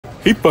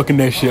He fucking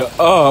that shit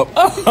up.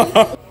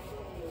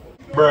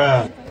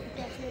 Bruh.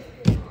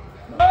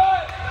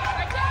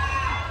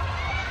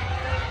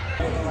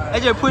 I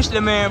just pushed the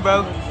man,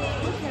 bro.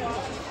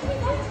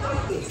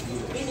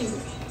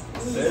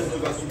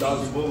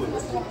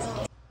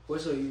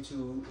 What's up,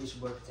 YouTube? It's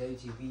your boy Potato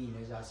TV, and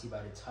as y'all see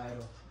by the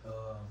title,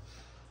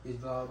 this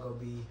vlog gonna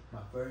be my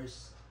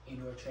first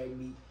indoor track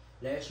meet.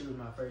 Last year was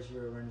my first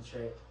year of running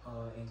track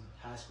in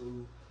high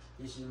school.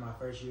 This is my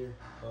first year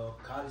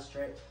of college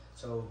track,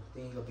 so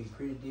things gonna be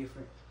pretty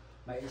different.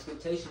 My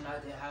expectations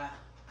not that high,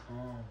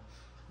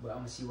 but I'm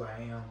gonna see where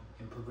I am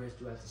and progress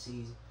throughout the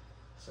season.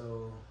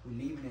 So we're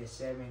leaving at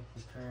 7.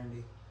 It's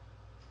currently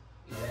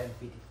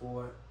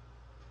 11:54.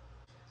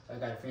 So I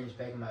gotta finish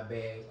packing my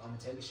bag. I'm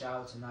gonna take a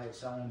shower tonight,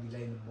 so I won't be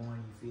late in the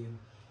morning. You feel me?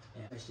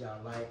 And make sure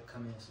y'all like,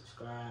 comment, and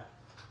subscribe.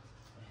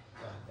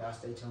 Y'all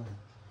stay tuned.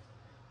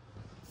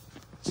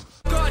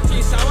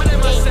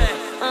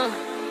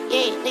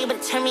 Yeah, nigga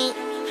better turn me,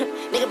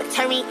 nigga better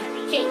turn me,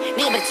 yeah,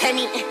 nigga better turn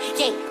me,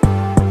 yeah.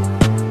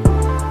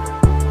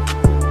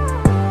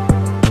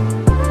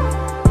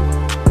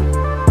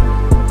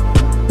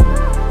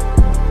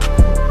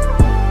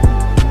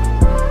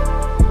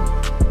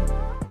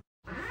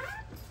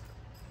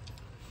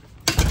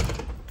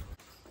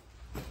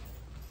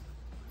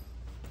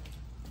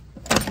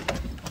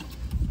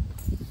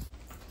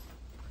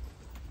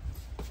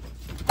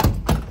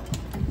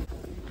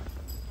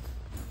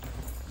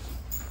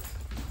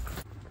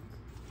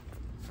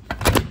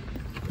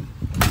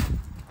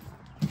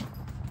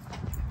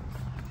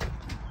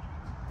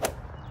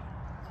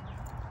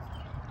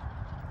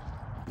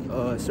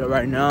 So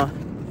right now,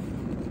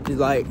 it's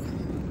like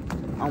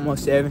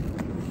almost 7.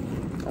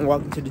 I'm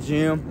walking to the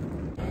gym.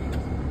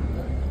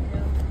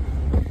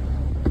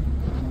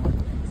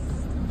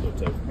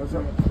 What's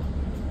up?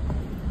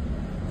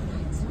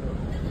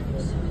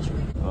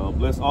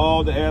 Bless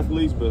all the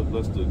athletes, but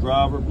bless the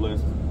driver,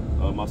 bless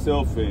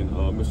myself and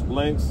Mr.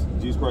 Blanks.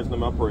 Jesus Christ's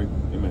name I pray.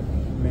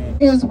 Amen.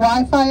 Is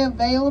Wi-Fi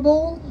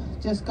available?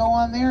 Just go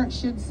on there. It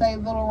should say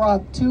Little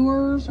Rock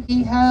Tours.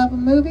 We have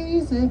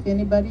movies if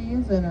anybody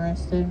is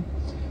interested.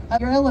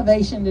 Your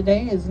elevation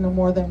today is no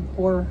more than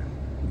 4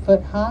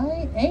 foot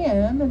high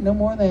and no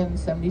more than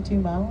 72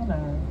 miles an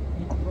hour.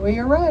 Enjoy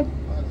your ride.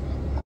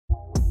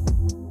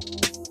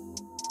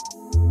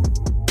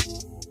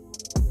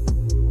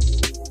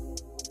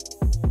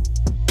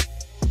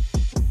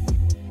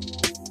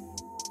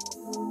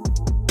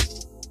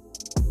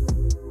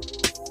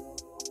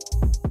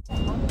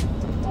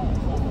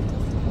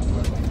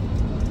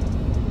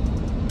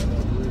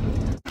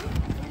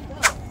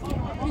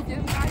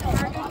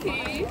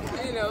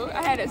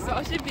 I had a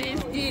sausage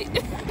biscuit.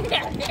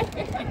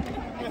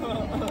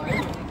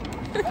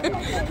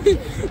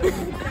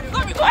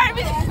 Let me grab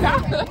it.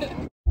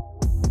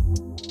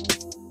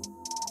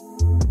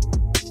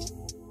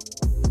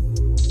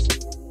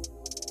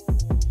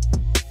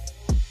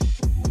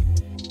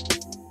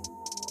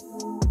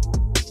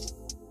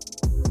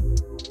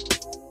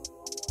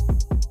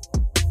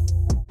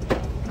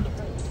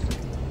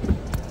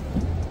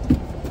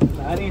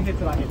 I didn't hit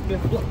till I hit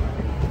 5th floor.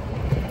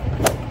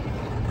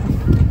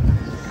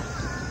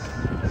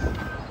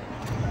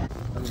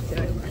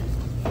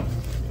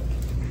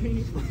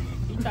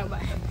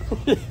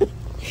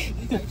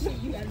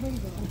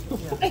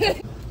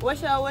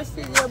 What's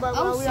the deal, bro?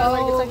 I'm We so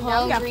hungry. We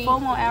got 4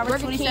 more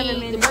hours, 27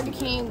 minutes. The Burger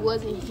King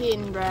wasn't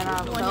hitting, bro.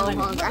 I'm so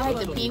hungry. I had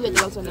to be with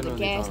those under the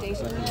gas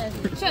station.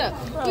 Shut up.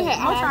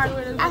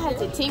 I had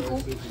to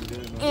tinkle,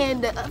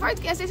 and the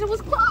first gas station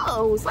was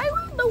closed. Like,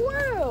 what in the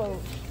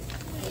world?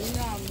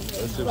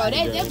 Bro,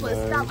 that was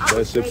stop.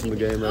 That shit from the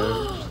game,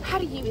 man. How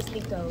do you even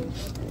sneak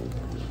those?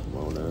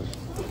 Come on now.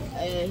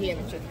 Here,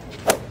 I'm checking.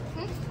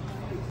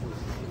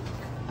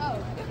 Oh,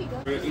 there you go.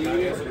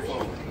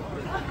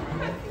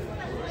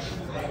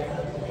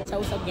 So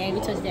what's up, gang?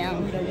 We touched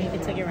down. We don't even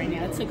took it right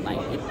now. It took like,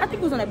 I think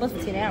it was on that bus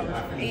for 10 hours.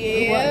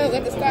 Yeah, we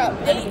had to stop.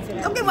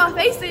 I'm getting my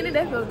face in it.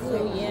 That felt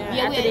good.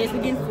 Yeah. After this, we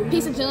getting food.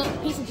 Piece of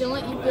junk. You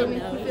feel me?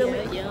 You feel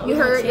me? Yeah. You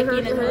heard.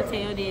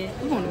 Hotel then.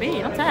 We on the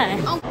bed. I'm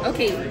tired.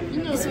 Okay,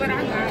 this is what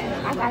I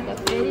got. I got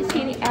the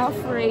fettuccine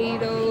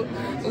Alfredo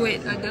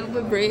with a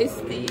double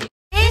breasted.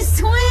 It's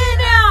twin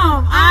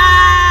them.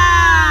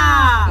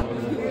 Ah.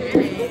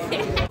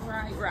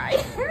 right.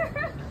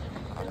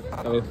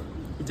 So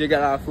we just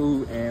got our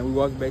food and we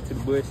walked back to the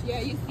bus.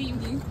 Yeah, you see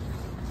me.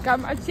 Got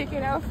my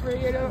chicken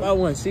Alfredo. I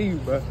want to see you,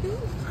 bro.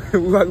 We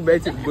walked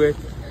back to the bus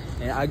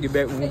and I'll get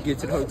back when we get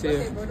to the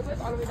hotel.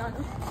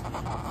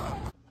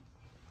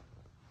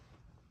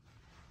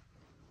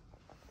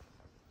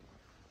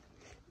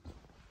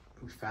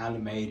 We finally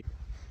made it.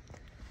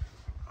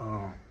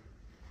 I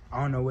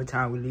don't know what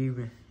time we're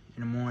leaving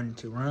in the morning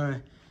to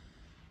run.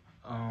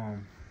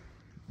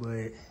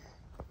 But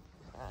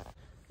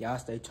y'all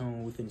stay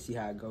tuned. We finna see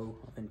how it go.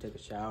 I'm finna take a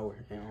shower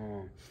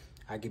and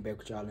I'll get back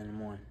with y'all in the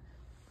morning.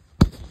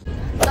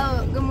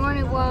 Good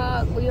morning,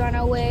 vlog. We on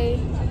our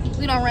way.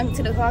 We don't run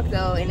to the clock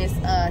though, and it's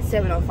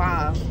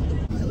 7:05.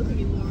 We're gonna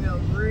get warmed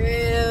up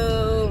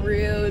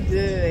real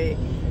good.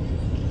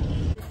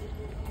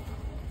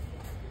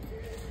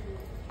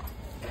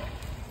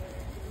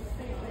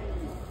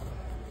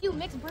 You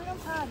mixed breed, I'm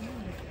tired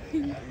of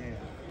you.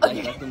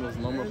 That's the most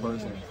normal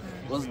person.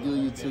 What's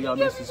good, you two? Y'all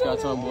make subscribe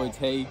to my boy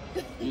Tay.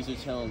 Use your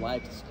channel,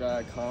 like,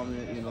 subscribe,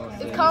 comment, you know what I'm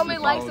saying? It's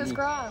comment, like,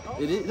 subscribe.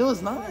 It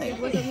was not. No,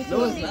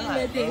 it's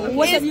not.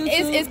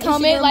 It's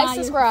comment, like,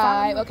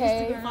 subscribe,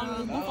 okay?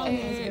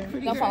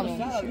 Don't follow me.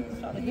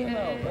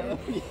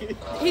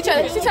 She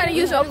trying to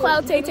use your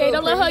cloud, Tay-Tay.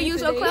 Don't let her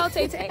use your cloud,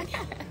 Tay-Tay.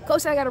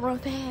 Coach, I gotta run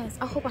fast.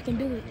 I hope I can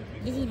do it.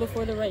 This is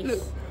before the race.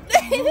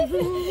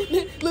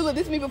 Look,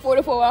 this is me before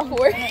the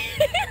 4x4.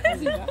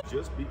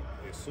 Just be,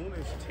 as soon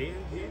as 10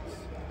 hits,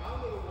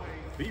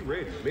 be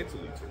ready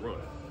mentally to run,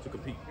 to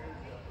compete.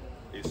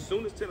 As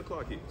soon as 10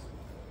 o'clock hits.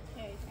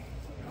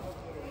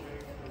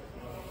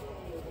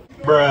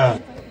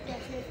 Bruh.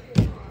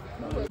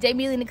 Jay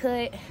Mealy in the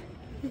cut.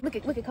 Look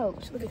at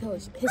Coach. Look at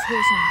Coach. His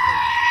hair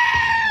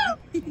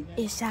shining.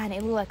 It's shining.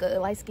 It look like a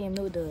light skinned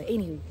noodle dud.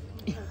 Anywho.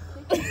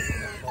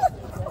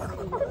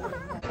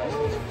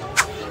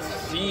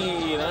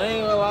 Shit, I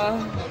ain't gonna lie.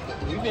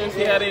 You can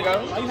see how they go.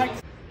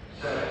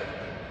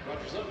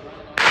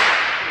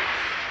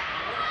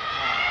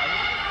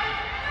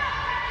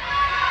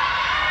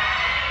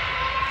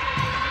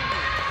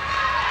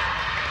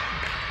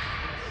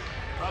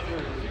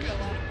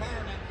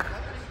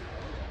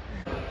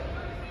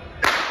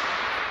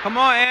 Come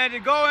on, Andy.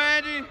 Go,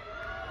 Andy.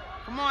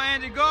 Come on,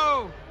 Andy.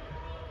 Go.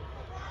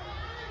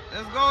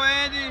 Let's go,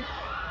 Andy.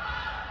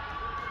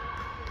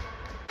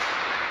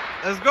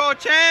 Let's go,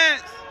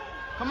 Chance.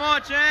 Come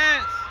on,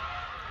 Chance.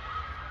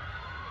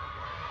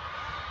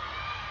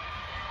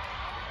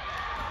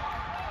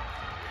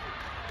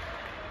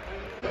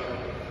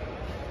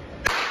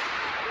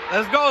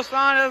 Let's go,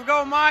 son. Let's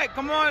go, Mike.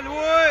 Come on,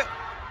 Wood.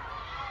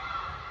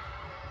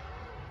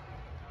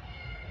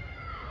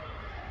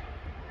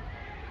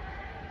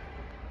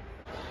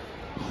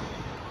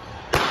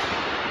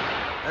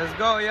 Let's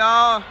go,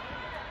 y'all.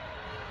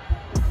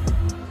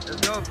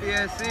 Let's go,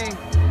 PSC.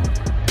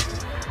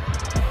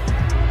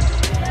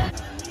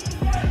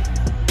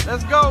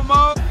 Let's go,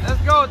 Mo.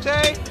 Let's go,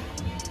 Tay.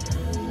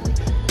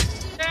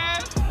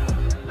 Dad.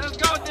 Let's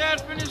go,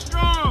 Dad. Finish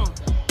strong.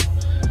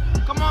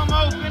 Come on,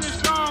 Mo. Finish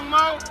strong,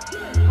 Mo.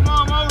 Come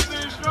on, Mo.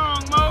 Finish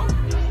strong, Mo.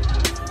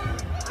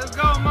 Let's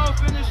go, Mo.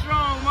 Finish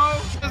strong, Mo.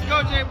 Let's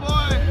go,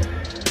 J-Boy.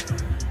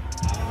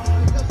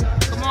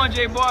 Come on,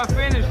 J-Boy.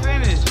 Finish.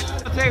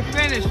 Tay,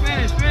 finish.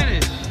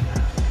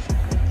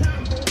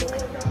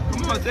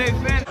 Come on, Tay,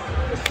 finish.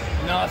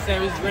 You know what I'm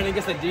saying? We just running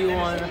against a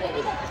D1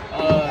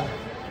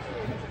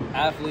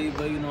 athlete,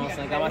 but you know what I'm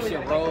saying? Got my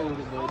shit rolled,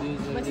 but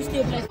But you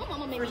still play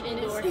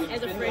indoor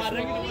as a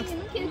freshman.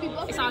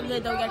 It's all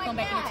good though. Gotta come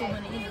back in the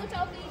 200, you know.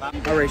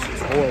 My race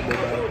is horrible,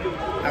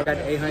 bro. I got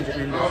the 800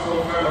 in the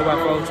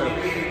 4x4, so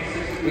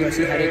we're gonna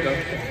see how they go.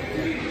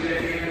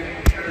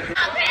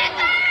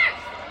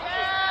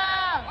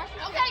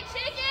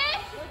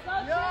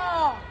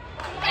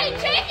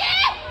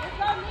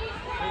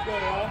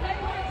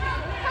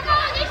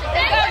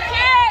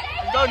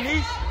 Go,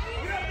 Niche.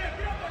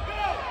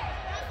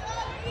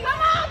 Come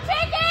on,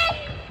 Chicken!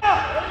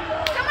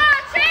 Come on,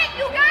 Chick!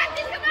 You got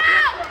this! Come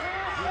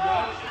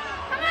on!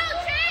 Come on,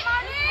 Chick!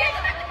 Get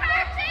him at the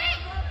curb, Chick!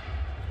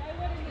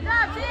 Good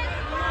job, Chick!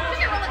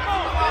 Chicken, run like a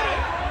supermodel.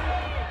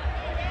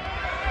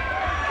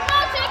 Come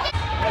on, Chicken!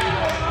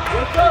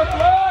 What's up,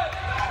 Floyd?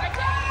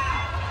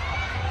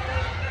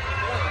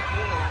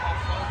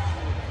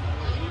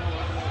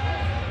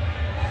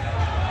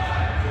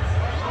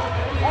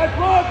 All right,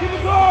 Floyd, keep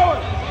it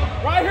going.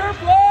 Right here,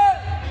 Floyd.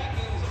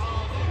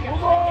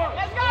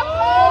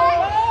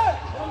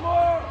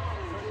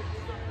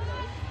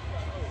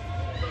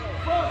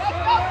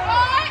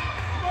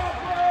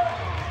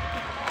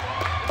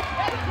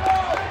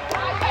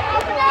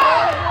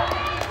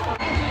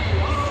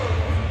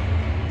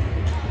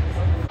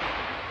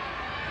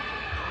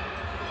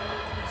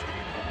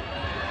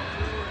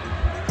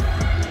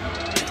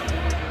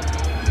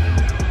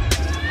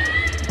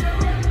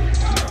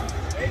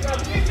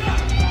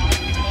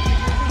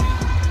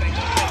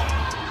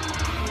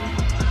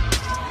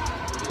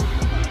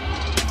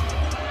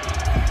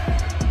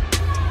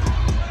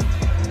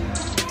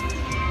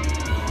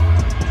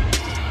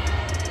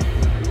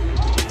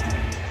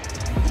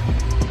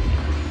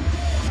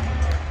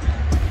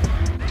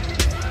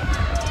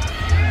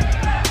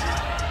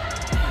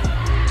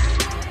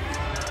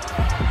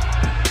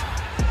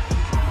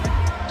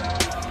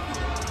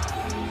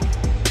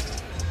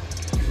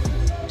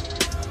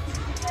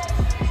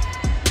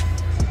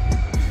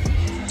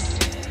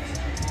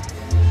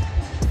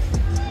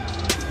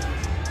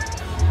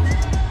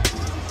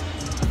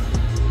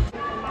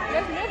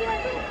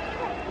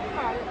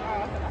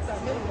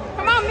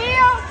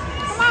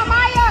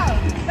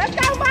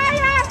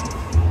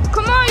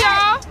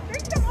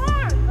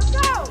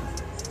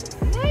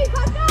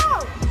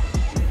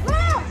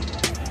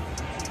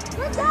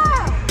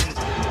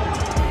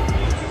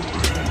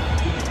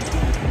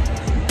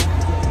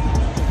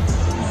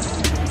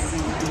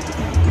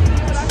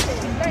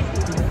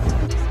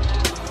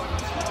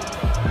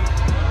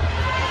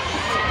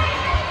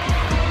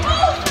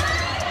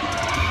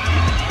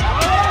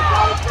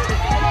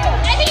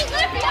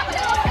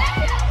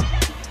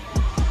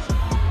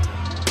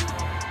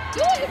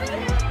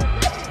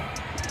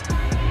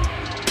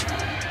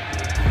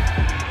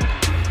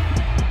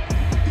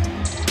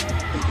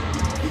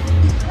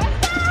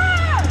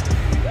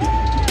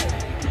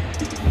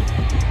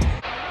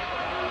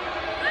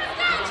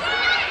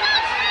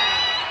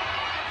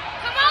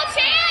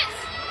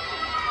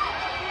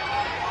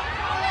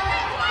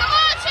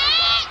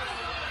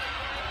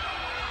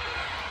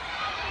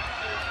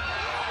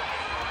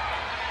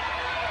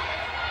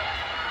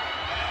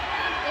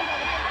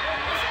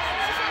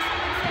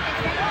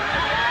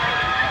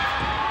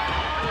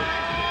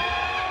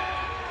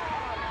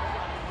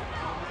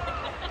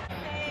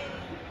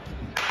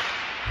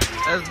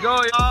 Let's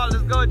go, y'all.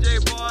 Let's go,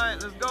 J-Boy.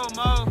 Let's go,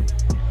 Mo.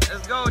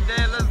 Let's go,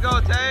 Dad. Let's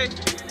go, Tay.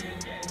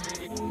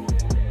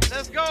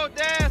 Let's go,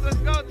 Dad. Let's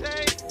go,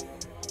 Tay.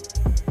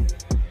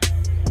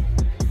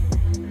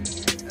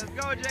 Let's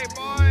go,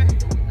 J-Boy.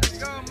 Let's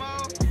go, Mo.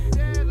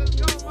 Dad, let's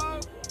go,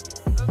 Mo.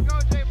 Let's go,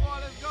 J-Boy.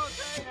 Let's go,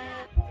 Tay.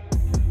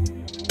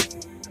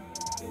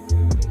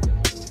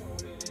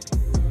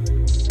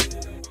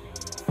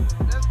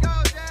 Let's go,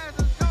 Dad.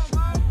 Let's go,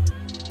 Mo.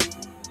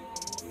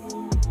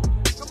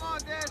 Come on,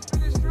 Dad.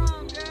 Finish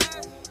strong,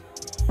 Dad.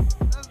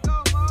 Let's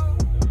go, Mo.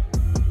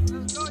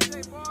 Let's go,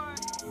 J-Boy.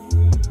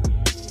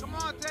 Come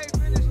on, Tay.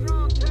 Finish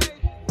strong, Tay.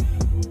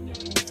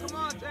 Come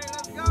on, Tay.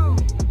 Let's go.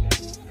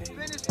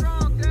 Finish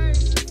strong, Tay.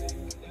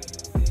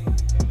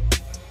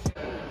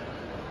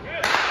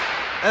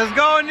 Let's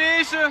go,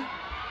 Nisha.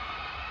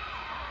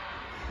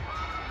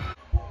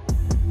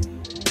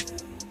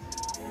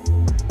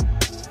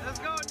 Let's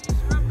go,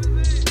 Nisha.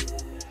 Represent.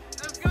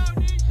 Let's go,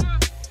 Nisha.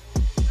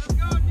 Let's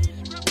go,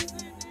 Nisha.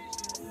 Represent,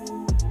 Nisha.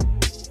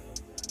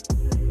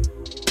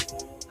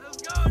 Let's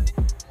go,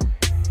 Nisha.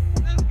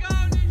 Let's go,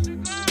 Nisha.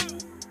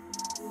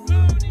 Go.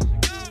 Go,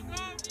 Nisha. Go,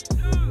 go,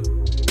 Nisha.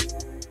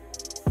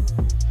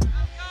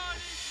 Let's go,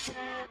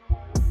 Nisha.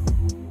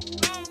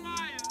 Go,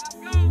 Maya. Let's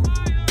go,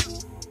 Maya.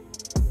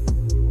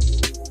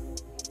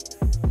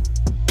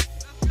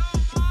 Let's go,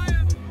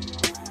 Maya.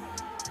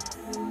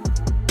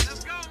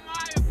 Let's go,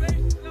 Maya.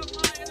 Patience up,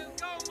 Maya. Let's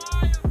go,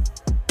 Maya.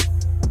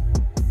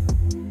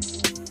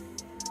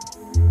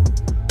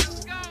 Let's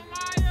go,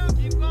 Maya.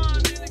 Keep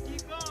going, Millie.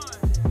 Keep going.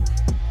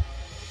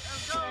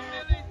 Let's go,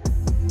 Millie.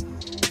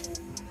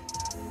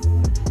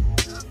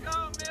 Let's go,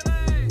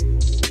 Millie.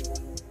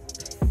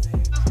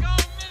 Let's go,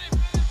 Millie.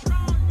 Finish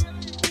strong,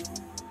 Millie.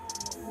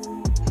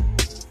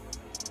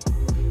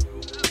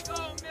 Let's go,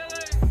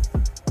 Millie.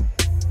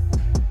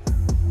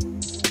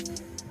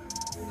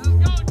 Let's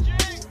go,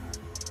 Jake.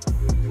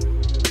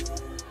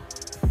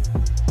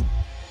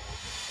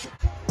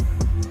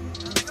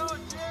 Let's go,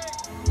 Jake.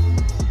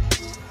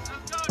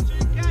 Let's go,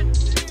 Jake. Catch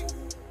Jake.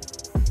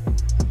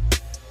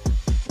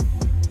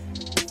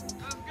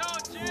 Let's go,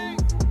 Jake.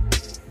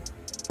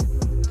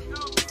 Let's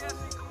go,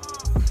 BSC. Come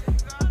on. You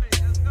got it.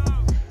 Let's go.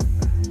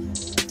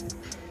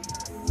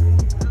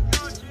 Let's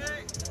go,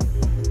 Jake.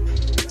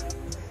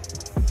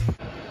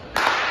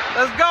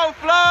 Let's go,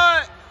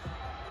 Floyd.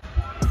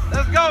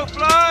 Let's go,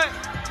 Floyd.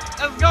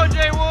 Let's go,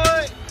 Jay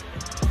Wood.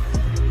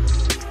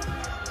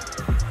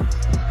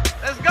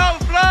 Let's go,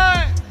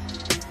 Floyd.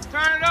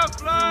 Turn it up,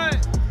 Floyd.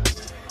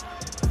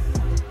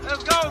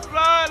 Let's go,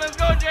 Floyd. Let's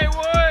go, Jay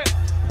Wood.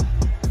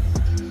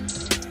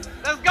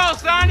 Let's go,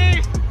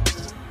 Sonny.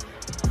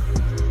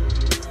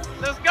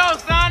 Let's go,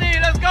 Sonny.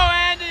 Let's go,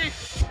 Andy.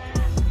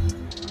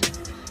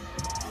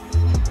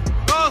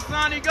 Go,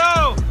 Sonny,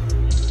 go.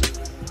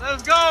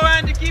 Let's go,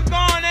 Andy. Keep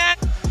going,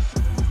 Andy.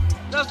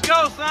 Let's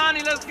go,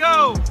 Sonny. Let's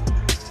go.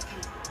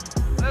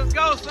 Let's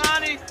go,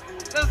 Sonny.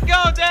 Let's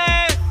go,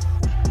 Dad.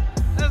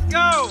 Let's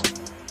go.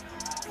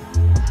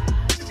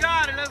 You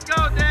got it. Let's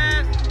go,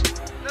 Dad.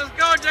 Let's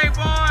go,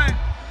 J-Boy.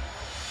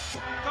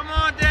 Come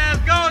on, Dad.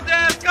 Let's go,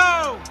 Dad. Let's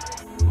go.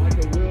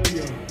 Michael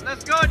Williams,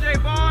 Let's go,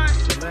 J-Boy.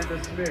 Philander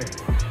Smith,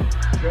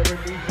 Trevor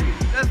Easy.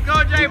 Let's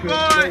go,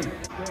 J-Boy.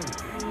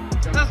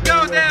 Let's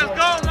go, Dad. Let's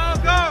go, Mo.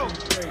 Go.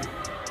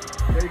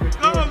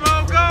 Go, Mo.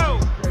 Go.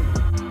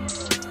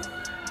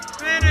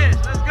 Finish.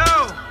 Let's go.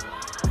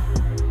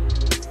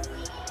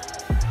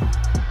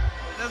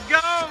 Let's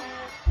go.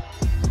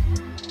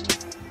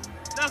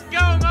 Let's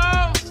go, Mo.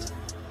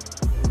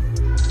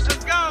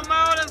 Let's go, Mo.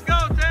 Let's go,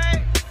 Tay.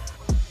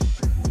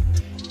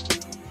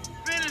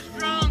 Finish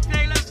strong,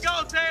 Tay. Let's go,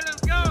 Tay.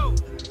 Let's go.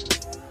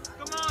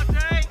 Come on,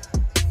 Tay.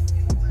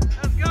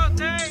 Let's go,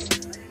 Tay.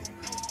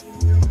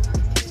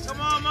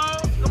 Come on, Mo.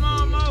 Come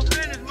on, Mo.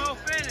 Finish, Mo.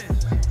 Finish.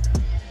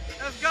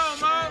 Let's go,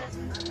 Mo.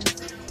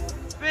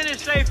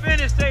 Finish, Tay.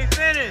 Finish, Tay.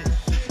 Finish.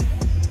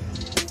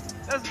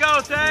 Let's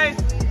go, Tay.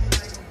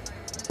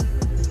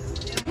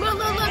 Look,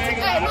 hey,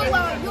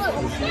 look.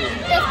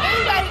 If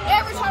anybody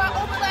ever try to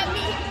overlap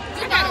me,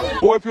 just gotta.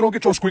 Boy, if you don't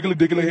get your squiggly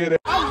diggly head out.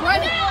 I'm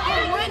running,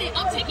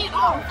 I'm taking it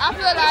off. I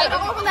feel like they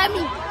overlap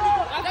me.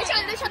 They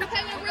trying to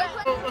pay me real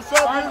quick. What's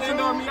up, man? You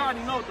know me, I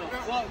already know what the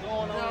fuck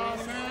going on,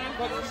 man.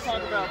 What you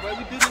talking about, bro?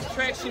 We do this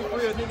track shit for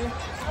real, nigga.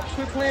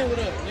 Quit playing with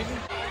us, nigga.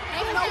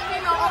 Ain't no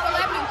female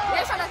overlap me.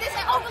 This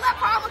ain't overlap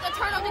problem to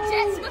turn on the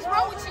jets. What's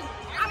wrong with you?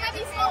 I might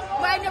be slow,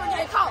 but I never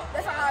get caught.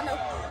 That's all I know.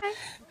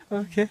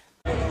 Okay.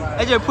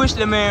 I just pushed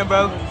the man,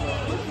 bro.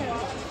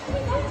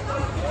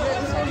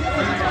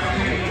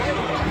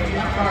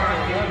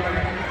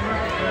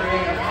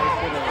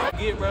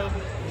 Get, bro.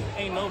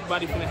 Ain't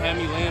nobody finna have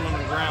me land on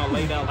the ground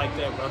laid out like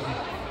that, bro.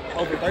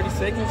 Over 30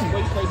 seconds?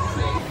 What you crazy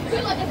saying?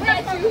 Feel like a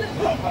statue.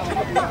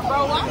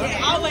 Bro,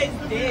 I'm always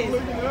dead.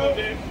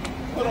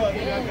 Hold on,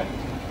 nigga. I got you.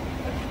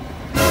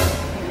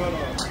 Hold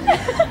on.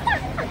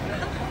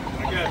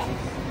 I got you.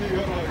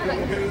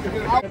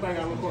 Hold on. I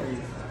record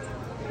you.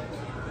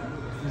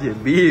 Get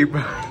big,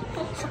 bro.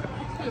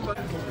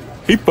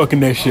 He fucking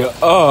that shit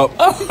up.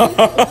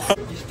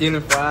 You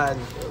stealing fries.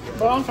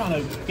 Bro, I'm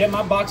trying to get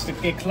my box to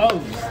get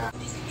closed.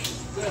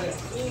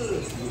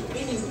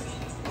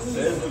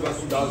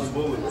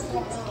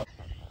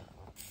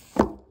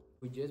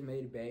 We just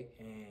made it back,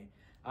 and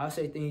I'll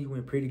say things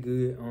went pretty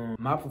good.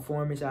 My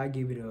performance, I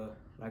give it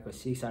like a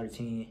 6 out of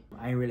 10.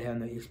 I ain't really have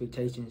no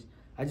expectations.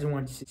 I just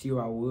wanted to see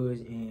where I was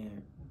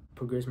and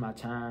progress my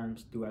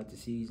times throughout the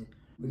season.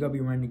 We're gonna be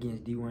running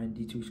against D1,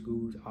 D2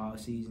 schools all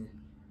season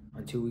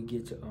until we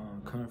get to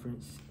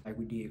conference, like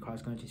we did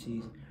cross country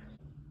season.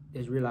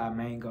 That's really our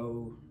main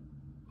goal,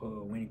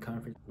 winning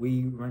conference.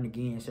 We run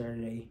again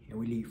Saturday and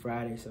we leave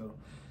Friday, so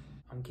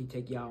I'm gonna keep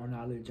taking y'all on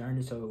our little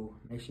journey. So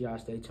make sure y'all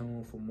stay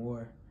tuned for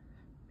more,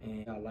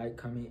 and y'all like,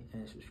 comment,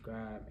 and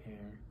subscribe.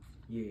 And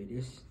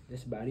yeah,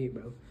 that's about it,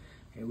 bro.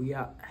 And we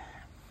out.